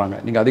கலெக்ட் பண்ணுறாங்க,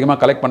 நீங்கள் அதிகமாக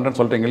கலெக்ட் பண்ணுறேன்னு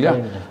சொல்கிறீங்க இல்லையா,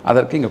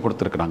 அதற்கு இங்கே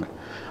கொடுத்துருக்குறாங்க.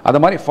 அது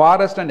மாதிரி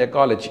ஃபாரஸ்ட் அண்ட்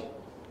எக்காலஜி,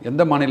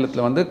 எந்த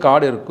மாநிலத்தில் வந்து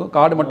காடு இருக்கும்,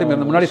 காடு மட்டும்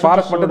இருந்து முன்னாடி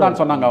ஃபாரஸ்ட் மட்டும் தான்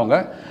சொன்னாங்க அவங்க,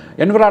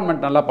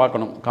 என்விரான்மெண்ட் நல்லா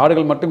பார்க்கணும்,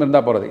 காடுகள் மட்டும்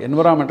இருந்தால் போகிறது,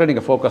 என்விரான்மெண்ட்டை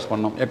நீங்கள் ஃபோக்கஸ்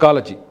பண்ணணும்,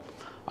 எக்காலஜி.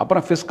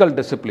 அப்புறம் ஃபிஸ்கல்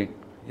டிசிப்ளின்,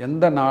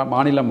 எந்த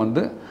மாநிலம்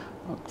வந்து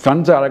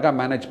ஃபண்ட்ஸை அழகாக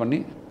மேனேஜ் பண்ணி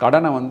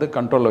கடனை வந்து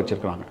கண்ட்ரோலில்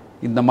வச்சுருக்குறாங்க,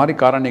 இந்த மாதிரி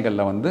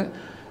காரணிகளில் வந்து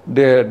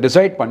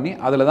டிசைட் பண்ணி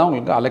அதில் தான்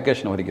உங்களுக்கு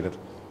அலோகேஷன் வருகிறது.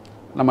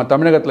 நம்ம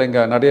தமிழகத்தில்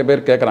இங்கே நிறைய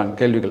பேர் கேட்குறாங்க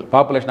கேள்விகள்,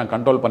 பாப்புலேஷனை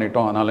கண்ட்ரோல்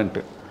பண்ணிட்டோம்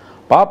அதனாலன்ட்டு.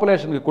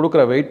 பாப்புலேஷனுக்கு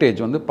கொடுக்குற வெயிட்டேஜ்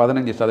வந்து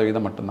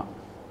 15% மட்டும்தான்.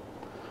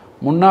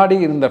 முன்னாடி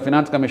இருந்த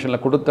ஃபினான்ஸ்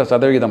கமிஷனில் கொடுத்த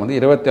சதவிகிதம் வந்து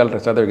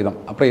 27%,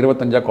 அப்புறம்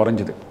 25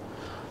 குறைஞ்சிது.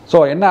 ஸோ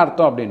என்ன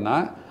அர்த்தம் அப்படின்னா,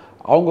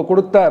 அவங்க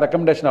கொடுத்த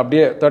ரெக்கமெண்டேஷன்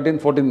அப்படியே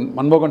 13-14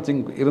 மன்மோகன்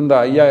சிங்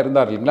ஐயா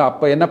இருந்தார் இல்லைங்களா,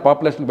 அப்போ என்ன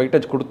பாப்புலேஷன்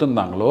வெயிட்டேஜ்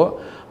கொடுத்துருந்தாங்களோ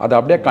அதை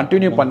அப்படியே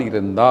கண்டினியூ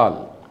பண்ணியிருந்தால்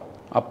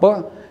அப்போ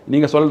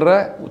நீங்கள் சொல்கிற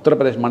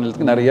உத்தரப்பிரதேஷ்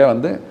மாநிலத்துக்கு நிறைய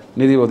வந்து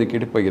நிதி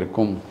ஒதுக்கீடு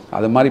போயிருக்கும்.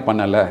 அது மாதிரி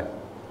பண்ணலை.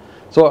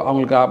 ஸோ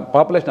அவங்களுக்கு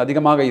பாப்புலேஷன்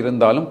அதிகமாக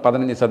இருந்தாலும்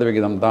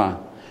 15% தான்.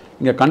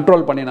 இங்கே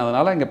கண்ட்ரோல்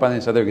பண்ணினதுனால இங்கே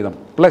 15%,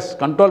 ப்ளஸ்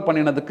கண்ட்ரோல்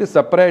பண்ணினதுக்கு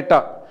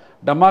செப்பரேட்டாக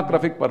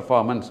டெமோக்ராஃபிக்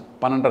பர்ஃபார்மன்ஸ்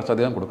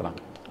 12% கொடுக்குறாங்க.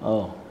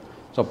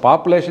 ஸோ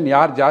பாப்புலேஷன்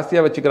யார்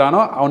ஜாஸ்தியாக வச்சுக்கிறானோ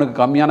அவனுக்கு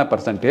கம்மியான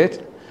பர்சன்டேஜ்,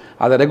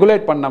 அதை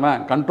ரெகுலேட் பண்ணவன்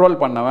கண்ட்ரோல்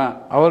பண்ணவன்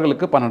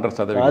அவர்களுக்கு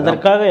 12%.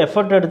 அதற்காக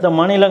எஃபர்ட் எடுத்த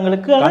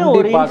மாநிலங்களுக்கு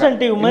ஒரு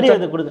இன்சென்டிவ் மாதிரி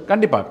அது கொடுத்து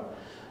கண்டிப்பாக.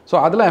 ஸோ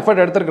அதெல்லாம்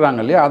எஃபர்ட் எடுத்துருக்குறாங்க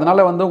இல்லையா,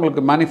 அதனால் வந்து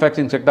உங்களுக்கு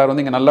மேனுஃபேக்சரிங் செக்டார்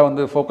வந்து இங்கே நல்லா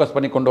வந்து ஃபோக்கஸ்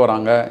பண்ணி கொண்டு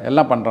வராங்க,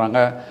 எல்லாம் பண்ணுறாங்க,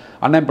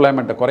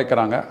 அன்எம்ப்ளாய்மெண்ட்டை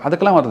குறைக்கிறாங்க,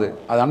 அதுக்கெல்லாம் வருது.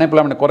 அது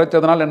அன்எம்ப்ளாய்மெண்ட்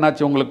குறைச்சதுனால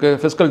என்னாச்சு, உங்களுக்கு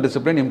ஃபிஸ்கல்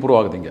டிசிப்ளின் இம்ப்ரூவ்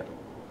ஆகுதுங்க.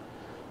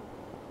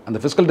 அந்த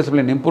ஃபிஸ்கல்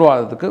டிசிப்ளின் இம்ப்ரூவ்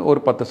ஆகிறதுக்கு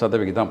ஒரு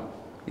 10%,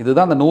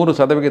 இதுதான் அந்த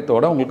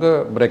 100% உங்களுக்கு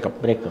பிரேக்கப்.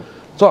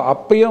 ஸோ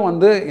அப்பயும்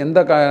வந்து எந்த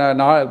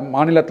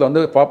மாநிலத்தில்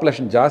வந்து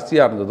பாப்புலேஷன்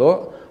ஜாஸ்தியாக இருந்ததோ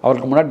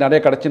அவருக்கு முன்னாடி நிறைய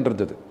கிடச்சின்னு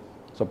இருந்தது.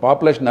 ஸோ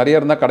பாப்புலேஷன் நிறைய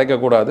இருந்தால்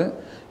கிடைக்கக்கூடாது.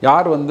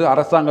 யார் வந்து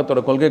அரசாங்கத்தோட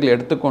கொள்கைகளை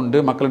எடுத்துக்கொண்டு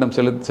மக்களிடம்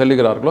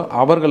செல்லுகிறார்களோ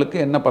அவர்களுக்கு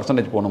என்ன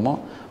பர்சன்டேஜ் போகணுமோ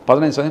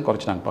 15%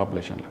 குறைச்சிட்டாங்க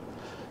பாப்புலேஷனில்.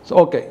 ஸோ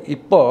ஓகே,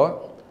 இப்போது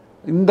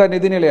இந்த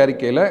நிதிநிலை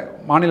அறிக்கையில்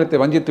மாநிலத்தை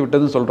வஞ்சித்து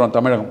விட்டதுன்னு சொல்கிறோம்.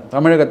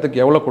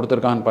 தமிழகத்துக்கு எவ்வளோ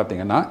கொடுத்துருக்கான்னு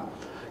பார்த்தீங்கன்னா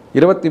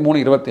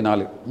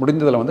 23-24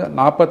 முடிந்ததில் வந்து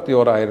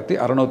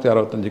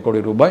 41,665 கோடி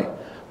ரூபாய்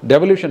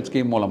டெவல்யூஷன்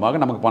ஸ்கீம் மூலமாக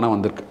நமக்கு பணம்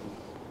வந்திருக்கு.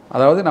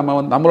 அதாவது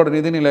நம்மளோட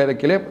நிதிநிலை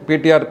அறிக்கையிலே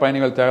பிடிஆர்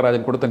பயணிகள்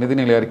தியாகராஜன் கொடுத்த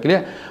நிதிநிலை அறிக்கையிலே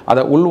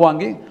அதை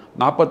உள்வாங்கி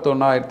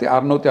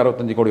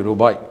 41,665 கோடி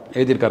ரூபாய்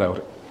எழுதியிருக்கார்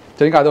அவர்.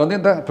 சரிங்க, அது வந்து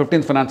இந்த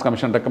 15th ஃபினான்ஸ்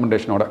கமிஷன்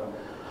ரெக்கமெண்டேஷனோட.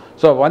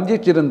 ஸோ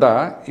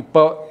வஞ்சிச்சிருந்தால்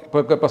இப்போ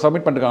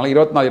சப்மிட் பண்ணிருக்காங்களா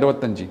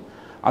 24-25,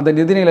 அந்த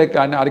நிதிநிலை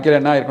அறிக்கையில்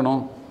என்ன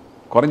இருக்கணும்,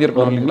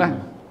 குறைஞ்சிருக்கணும் இல்லைங்களா.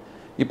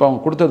 இப்போ அவங்க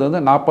கொடுத்தது வந்து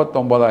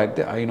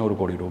 49,500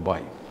 கோடி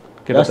ரூபாய்,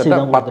 கிட்டத்தட்ட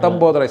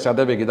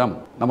 19.5%.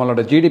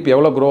 நம்மளோட ஜிடிபி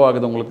எவ்வளோ க்ரோ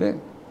ஆகுது உங்களுக்கு,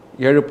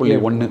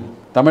 7.1.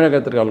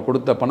 தமிழகத்திற்கு அவள்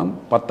கொடுத்த பணம்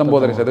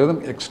 19%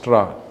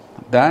 extra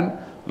than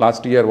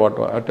last year what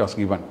was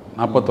given.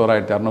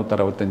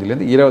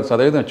 41,665லேருந்து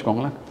 20%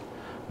 வச்சுக்கோங்களேன்.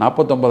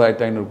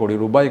 49,500 கோடி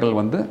ரூபாய்கள்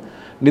வந்து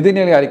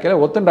நிதிநிலை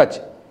அறிக்கையில்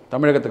ஒத்துண்டாச்சு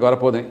தமிழகத்துக்கு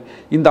வரப்போகுது.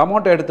 இந்த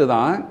அமௌண்ட்டை எடுத்து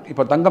தான்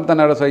இப்போ தங்கம்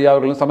தென்னரசு ஐயா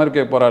அவர்களும்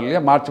சமர்ப்பிக்க போகிறார்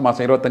இல்லையா, மார்ச்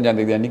மாதம் 25ஆம்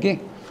தேதி அன்றைக்கி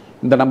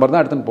இந்த நம்பர்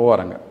தான் எடுத்துன்னு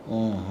போவாங்க.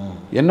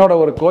 என்னோட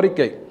ஒரு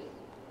கோரிக்கை,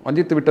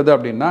 வஞ்சித்து விட்டது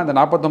அப்படின்னா இந்த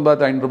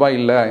 49,500 ரூபாய்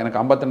இல்லை, எனக்கு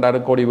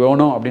 52,000 கோடி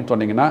வேணும் அப்படின்னு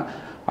சொன்னீங்கன்னா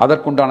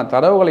அதற்குண்டான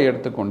தரவுகளை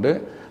எடுத்துக்கொண்டு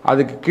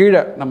அதுக்கு கீழே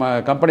நம்ம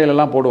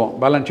கம்பெனிலெலாம் போடுவோம்,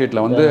 பேலன்ஸ்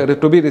ஷீட்டில் வந்து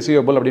டு பி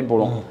ரிசீவபிள் அப்படின்னு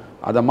போடுவோம்,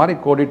 அதை மாதிரி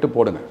கோடிட்டு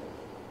போடுங்க,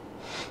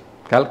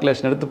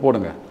 கால்குலேஷன் எடுத்து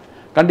போடுங்க.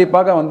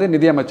 கண்டிப்பாக வந்து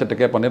நிதியமைச்சர்கிட்ட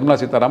கேட்போம், நிர்மலா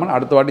சீதாராமன்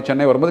அடுத்த வாட்டி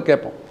சென்னை வரும்போது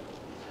கேட்போம்.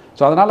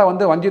 ஸோ அதனால்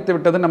வந்து வஞ்சித்து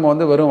விட்டதுன்னு நம்ம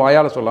வந்து வெறும்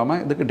வாயால்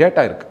சொல்லாமல் இதுக்கு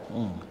டேட்டா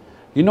இருக்குது.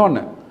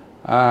 இன்னொன்று,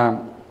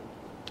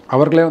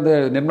 அவர்களே வந்து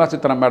நிர்மலா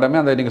சீதாராமன் மேடமே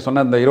அந்த நீங்கள்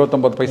சொன்ன இந்த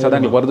 29 பைசா தான்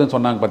எங்களுக்கு வருதுன்னு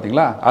சொன்னாங்க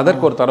பார்த்தீங்களா,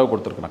 அதற்கு ஒரு தரவு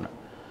கொடுத்துருக்குறாங்க.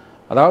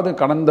 அதாவது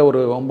கடந்த ஒரு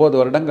 9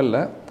 வருடங்களில்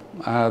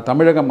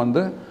தமிழகம்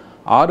வந்து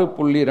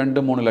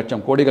 6.23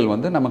 லட்சம் கோடிகள்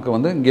வந்து நமக்கு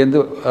வந்து இங்கேருந்து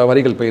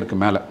வரிகள் போயிருக்கு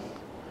மேலே.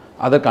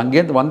 அதற்கு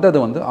அங்கேருந்து வந்தது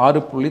வந்து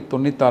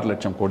 6.96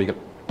 லட்சம் கோடிகள்.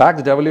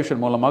 டாக்ஸ்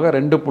டெவல்யூஷன் மூலமாக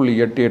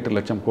 2.88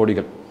 லட்சம்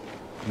கோடிகள்,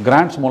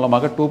 கிராண்ட்ஸ்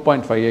மூலமாக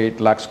 2.58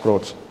 lakhs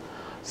crores,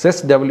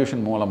 செஸ்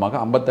டெவல்யூஷன் மூலமாக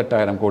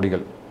 58,000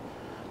 கோடிகள்,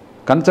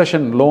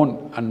 கன்செஷன் லோன்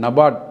அண்ட்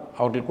நபார்ட்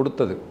அவர்கள்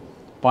கொடுத்தது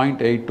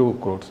 0.82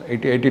 crores,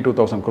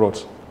 82,000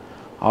 crores,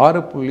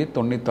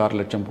 6.96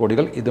 லட்சம்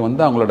கோடிகள். இது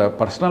வந்து அவங்களோட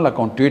பர்சனல்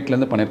அக்கௌண்ட்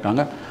ட்வீட்லேருந்து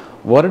பண்ணியிருக்காங்க.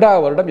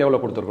 வருடம் எவ்வளோ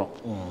கொடுத்துருக்கோம்,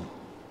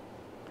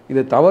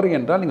 இது தவறு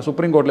என்றால் நீங்கள்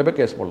சுப்ரீம் கோர்ட்டில் போய்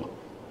கேஸ் போடலாம்.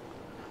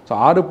 ஸோ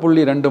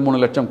 6.23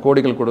 லட்சம்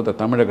கோடிகள் கொடுத்த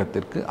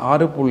தமிழகத்திற்கு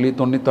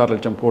 6.96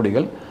 லட்சம்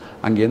கோடிகள்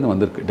அங்கேருந்து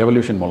வந்திருக்கு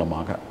டெவல்யூஷன்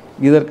மூலமாக.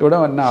 இதற்கு விட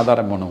என்ன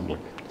ஆதாரம் வேணும்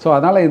உங்களுக்கு? ஸோ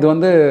அதனால் இது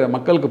வந்து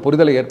மக்களுக்கு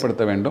புரிதலை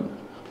ஏற்படுத்த வேண்டும்.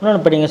 இன்னொன்று,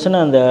 இப்போ நீங்கள்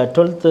சொன்ன அந்த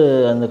 12th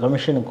அந்த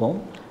கமிஷனுக்கும்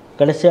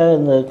கடைசியாக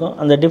இருந்ததுக்கும்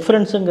அந்த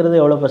டிஃப்ரென்ஸுங்கிறது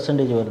எவ்வளோ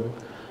பர்சன்டேஜ் வருது?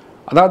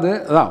 அதாவது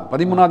அதான்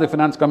 13வது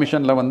ஃபினான்ஸ்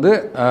கமிஷனில் வந்து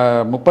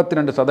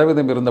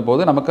 32%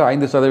 இருந்தபோது நமக்கு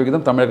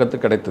 5%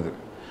 தமிழகத்துக்கு கிடைத்தது.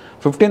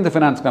 15th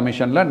ஃபினான்ஸ்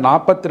கமிஷனில்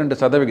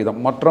 42%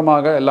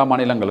 மொத்தமாக எல்லா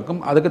மாநிலங்களுக்கும்,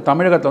 அதுக்கு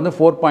தமிழகத்தில் வந்து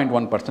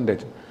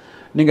 4.1%.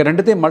 நீங்கள்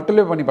ரெண்டுத்தையும்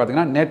மல்டிப்ளை பண்ணி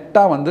பார்த்தீங்கன்னா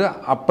நெட்டாக வந்து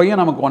அப்பையும்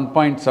நமக்கு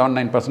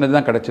 1.79%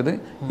 தான் கிடைச்சிது,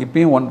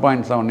 இப்பயும்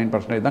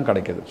 1.79% தான்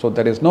கிடைக்கிது. So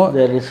there is no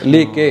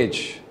leakage.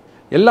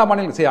 எல்லா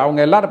மாநிலங்களும் சரி அவங்க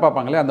எல்லாரும்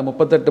பார்ப்பாங்களே, அந்த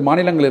 38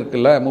 மாநிலங்கள்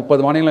இருக்குல்ல,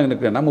 30 மாநிலங்கள்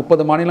இருக்குன்னா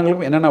 30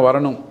 மாநிலங்களுக்கும் என்னென்ன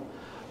வரணும்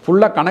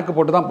ஃபுல்லாக கணக்கு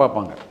போட்டு தான்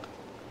பார்ப்பாங்க.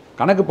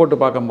 கணக்கு போட்டு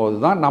பார்க்கும்போது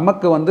தான்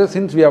நமக்கு வந்து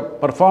since we have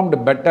performed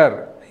better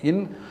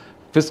in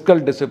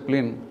fiscal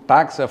discipline,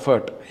 tax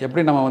effort,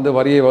 எப்படி நம்ம வந்து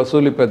வரியை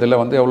வசூலிப்பதில்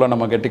வந்து எவ்வளோ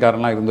நம்ம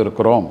கெட்டிக்காரன்லாம்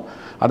இருந்திருக்கிறோம்,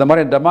 அது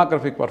மாதிரி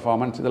டெமோக்ராஃபிக்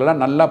பர்ஃபார்மன்ஸ்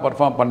இதெல்லாம் நல்லா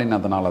பர்ஃபார்ம்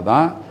பண்ணினதுனால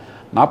தான்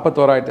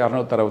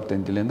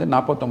 41,665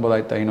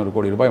 49,500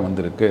 கோடி ரூபாய்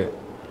வந்திருக்கு.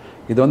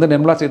 இது வந்து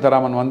நிர்மலா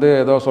சீதாராமன் வந்து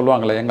ஏதோ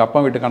சொல்லுவாங்களே, எங்கள் அப்பா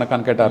வீட்டு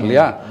கணக்கான்னு கேட்டார்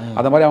இல்லையா,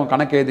 அது மாதிரி அவங்க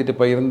கணக்கு எழுதிட்டு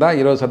போயிருந்தால்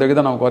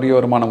 20% நமக்கு வரி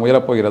வருமானம்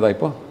உயரப்போகிறதா?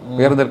 இப்போ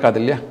உயர்ந்திருக்காது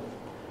இல்லையா?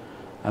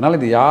 அதனால்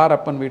இது யார்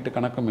அப்பன் வீட்டு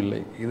கணக்கும் இல்லை,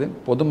 இது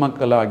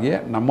பொதுமக்களாகிய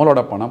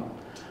நம்மளோட பணம்.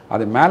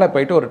 அது மேலே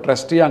போயிட்டு ஒரு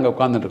ட்ரஸ்டியாக அங்கே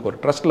உட்காந்துட்டுருக்கு, ஒரு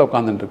ட்ரஸ்ட்டில்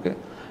உட்காந்துட்டுருக்கு,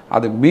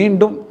 அது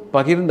மீண்டும்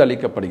பகிர்ந்து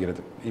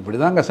அளிக்கப்படுகிறது. இப்படி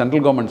தான் அங்கே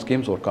சென்ட்ரல் கவர்மெண்ட்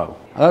ஸ்கீம்ஸ் ஒர்க் ஆகும்.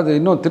 அதாவது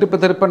இன்னும்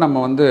திருப்ப நம்ம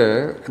வந்து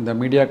இந்த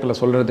மீடியாக்களில்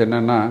சொல்கிறது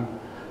என்னென்னா,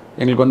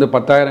 எங்களுக்கு வந்து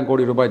 10,000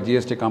 கோடி ரூபாய்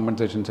ஜிஎஸ்டி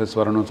காம்பன்சேஷன் செஸ்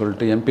வரணும்னு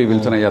சொல்லிட்டு எம்பி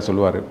வில்சன் ஐயா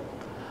சொல்லுவார்.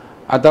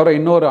 அது தவிர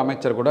இன்னொரு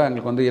அமைச்சர் கூட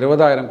எங்களுக்கு வந்து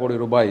 20,000 கோடி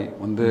ரூபாய்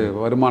வந்து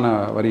வருமான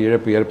வரி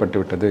இழப்பு ஏற்பட்டு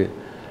விட்டது,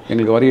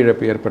 எங்களுக்கு வரி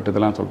இழப்பு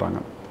ஏற்பட்டதெல்லாம் சொல்கிறாங்க.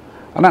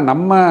 ஆனால்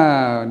நம்ம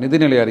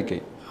நிதிநிலை அறிக்கை,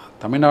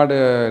 தமிழ்நாடு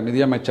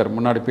நிதியமைச்சர்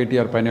முன்னாடி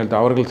பிடிஆர் பயணிகள்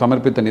அவர்கள்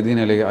சமர்ப்பித்த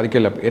நிதிநிலை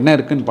அறிக்கையில் என்ன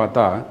இருக்குதுன்னு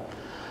பார்த்தா,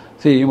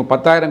 சரி இவங்க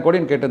 10,000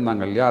 கோடின்னு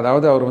கேட்டிருந்தாங்க இல்லையா,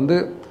 அதாவது அவர் வந்து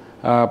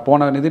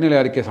போன நிதிநிலை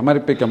அறிக்கை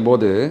சமர்ப்பிக்கும்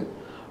போது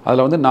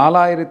அதில் வந்து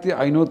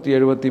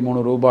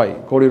 4,573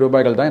 கோடி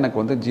ரூபாய்கள் தான் எனக்கு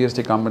வந்து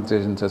ஜிஎஸ்டி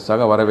காம்பன்சேஷன்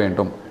செஸ்ஸாக வர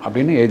வேண்டும்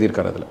அப்படின்னு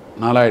எழுதியிருக்காரு. அதில்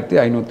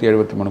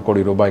 4,573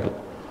 கோடி ரூபாய்கள்.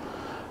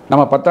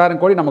 நம்ம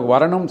 10,000 கோடி நமக்கு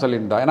வரணும்னு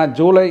சொல்லியிருந்தா, ஏன்னா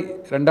ஜூலை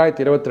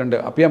 2022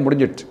 அப்பயே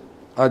முடிஞ்சிடுச்சு,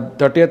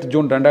 30th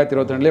ஜூன்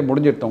 2022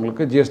 முடிஞ்சிடுது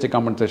உங்களுக்கு ஜிஎஸ்டி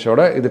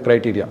காம்பன்சேஷனோட இது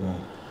க்ரைட்டீரியா.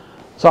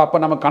 ஸோ அப்போ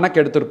நம்ம கணக்கு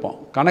எடுத்திருப்போம்.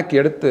 கணக்கு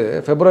எடுத்து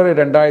பிப்ரவரி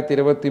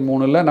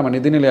 2023 நம்ம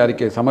நிதிநிலை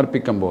அறிக்கை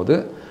சமர்ப்பிக்கும் போது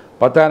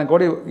 10,000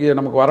 கோடி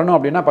நமக்கு வரணும்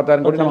அப்படின்னா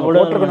 10,000 கோடி நம்ம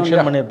போட்டிருக்கணும்,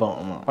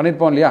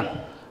 பண்ணியிருப்போம் இல்லையா?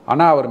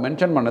 ஆனால் அவர்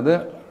மென்ஷன் பண்ணது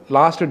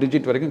லாஸ்ட்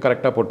டிஜிட் வரைக்கும்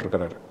கரெக்டாக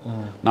போட்டிருக்கிறாரு,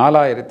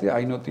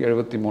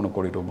 4,573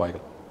 கோடி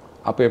ரூபாய்கள்.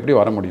 அப்போ எப்படி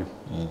வர முடியும்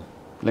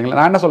இல்லைங்களா?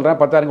 நான் என்ன சொல்கிறேன்,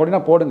 10,000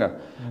 கோடினா போடுங்க,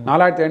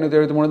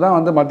 4,573 தான்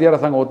வந்து மத்திய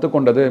அரசாங்கம்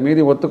ஒத்துக்கொண்டது,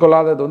 மீதி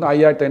ஒத்துக்கொள்ளாதது வந்து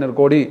 5,500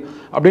 கோடி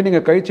அப்படின்னு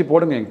நீங்கள் கழிச்சு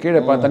போடுங்க, கீழே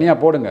தனியாக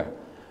போடுங்க.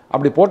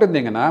 அப்படி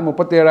போட்டிருந்தீங்கன்னா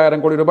 37,000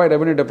 கோடி ரூபாய்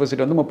ரெவன்யூ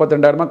டெபிசிட் வந்து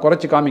 32,000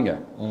 குறைச்சி காமிங்க.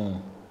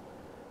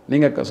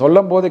 நீங்கள்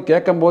சொல்லும் போது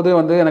கேட்கும் போது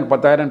வந்து எனக்கு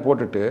 10,000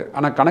 போட்டுட்டு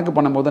ஆனால் கணக்கு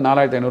பண்ணும்போது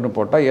 4,500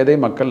 போட்டால் எதை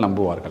மக்கள்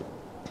நம்புவார்கள்?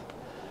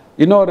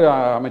 இன்னொரு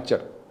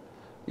அமைச்சர்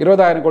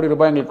 20,000 கோடி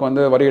ரூபாய் எங்களுக்கு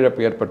வந்து வரி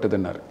இழப்பு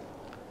ஏற்பட்டதுன்னாரு.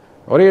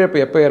 வரி இழப்பு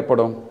எப்போ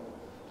ஏற்படும்?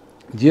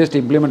 ஜிஎஸ்டி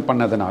இம்ப்ளிமெண்ட்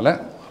பண்ணதுனால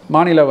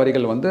மாநில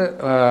வரிகள் வந்து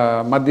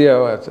மத்திய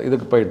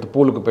இதுக்கு போயிடுது,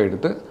 பூலுக்கு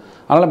போயிடுது,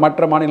 அதனால்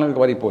மற்ற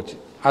மாநிலங்களுக்கு வரி போச்சு.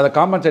 அதை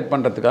காம்பன்சேட்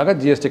பண்ணுறதுக்காக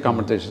ஜிஎஸ்டி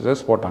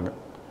காம்பன்சேஷன்ஸ் போட்டாங்க.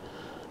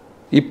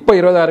 இப்போ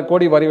 20,000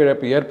 கோடி வரி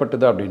இழப்பு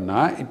ஏற்பட்டது அப்படின்னா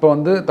இப்போ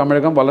வந்து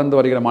தமிழகம் வளர்ந்து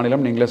வருகிற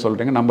மாநிலம் நீங்களே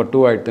சொல்கிறீங்க, நம்பர்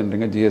 2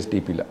 ஆகிடுதுன்றீங்க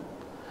ஜிஎஸ்டிபியில்.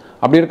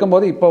 அப்படி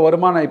இருக்கும்போது இப்போ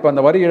வருமானம் இப்போ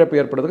அந்த வரி இழப்பு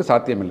ஏற்படுறதுக்கு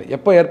சாத்தியமில்லை.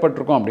 எப்போ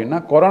ஏற்பட்டிருக்கோம் அப்படின்னா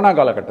கொரோனா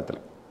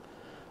காலகட்டத்தில்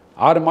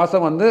 6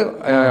 மாதம் வந்து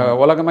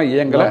உலகமாக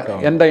இயங்கலை,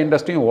 எந்த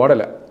இண்டஸ்ட்ரியும்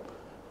ஓடலை,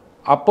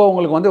 அப்போ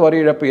உங்களுக்கு வந்து வரி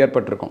இழப்பு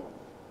ஏற்பட்டிருக்கும்.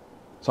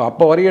 ஸோ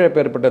அப்போ வரி இழப்பு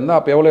ஏற்பட்டிருந்தால்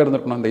அப்போ எவ்வளோ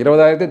இருந்திருக்கணும்? இந்த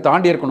 20,000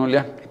 தாண்டி இருக்கணும்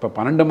இல்லையா? இப்போ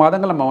 12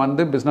 மாதங்கள் நம்ம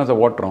வந்து பிஸ்னஸை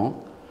ஓட்டுறோம்,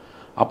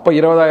 அப்போ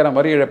 20,000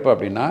 வரி இழப்பு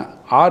அப்படின்னா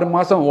 6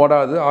 மாதம்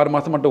ஓடாது, 6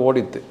 மாதம் மட்டும்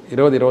ஓடித்து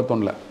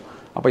 2021.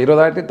 அப்போ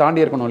 20,000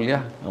 தாண்டி இருக்கணும் இல்லையா?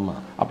 ஆமாம்.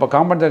 அப்போ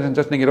காம்பன்சேஷன்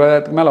செஸ் நீங்கள்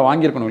 20,000 மேலே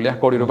வாங்கியிருக்கணும் இல்லையா,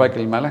 கோடி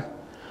ரூபாய்க்கு மேலே.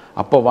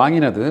 அப்போ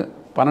வாங்கினது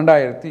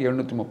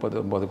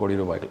 12,739 கோடி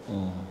ரூபாய்கள்,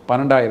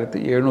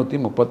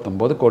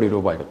 12,739 கோடி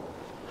ரூபாய்கள்.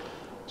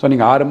 ஸோ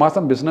நீங்கள் 6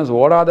 மாதம் பிஸ்னஸ்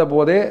ஓடாத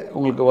போதே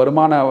உங்களுக்கு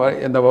வருமான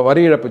இந்த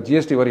வரி இழப்பு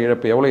ஜிஎஸ்டி வரி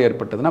இழப்பு எவ்வளோ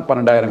ஏற்பட்டதுன்னா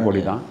 12,000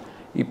 கோடி தான்.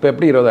 இப்போ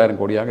எப்படி 20,000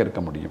 கோடியாக இருக்க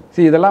முடியும்?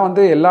 சரி, இதெல்லாம்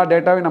வந்து எல்லா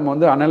டேட்டாவையும் நம்ம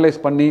வந்து அனலைஸ்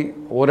பண்ணி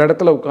ஒரு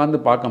இடத்துல உட்காந்து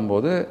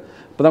பார்க்கும்போது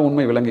இப்போ தான்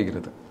உண்மை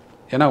விளங்குகிறது.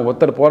 ஏன்னா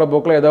ஒருத்தர் போகிற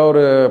போக்கில் ஏதோ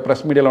ஒரு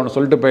ப்ரெஸ் மீடியாவில் ஒன்று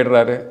சொல்லிட்டு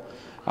போயிடுறாரு,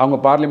 அவங்க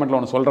பார்லிமெண்ட்டில்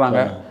ஒன்று சொல்கிறாங்க,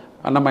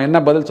 நம்ம என்ன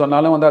பதில்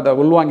சொன்னாலும் வந்து அதை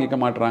உள்வாங்கிக்க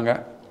மாட்டுறாங்க.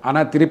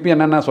 ஆனால் திருப்பி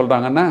என்னென்ன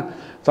சொல்கிறாங்கன்னா,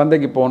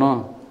 சந்தைக்கு போகணும்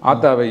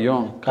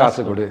ஆத்தாவையும்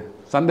காசு கொடு,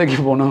 சந்தைக்கு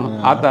போகணும்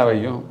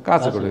ஆத்தாவையும்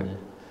காசு கொடு,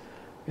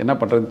 என்ன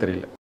பண்ணுறதுன்னு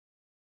தெரியல.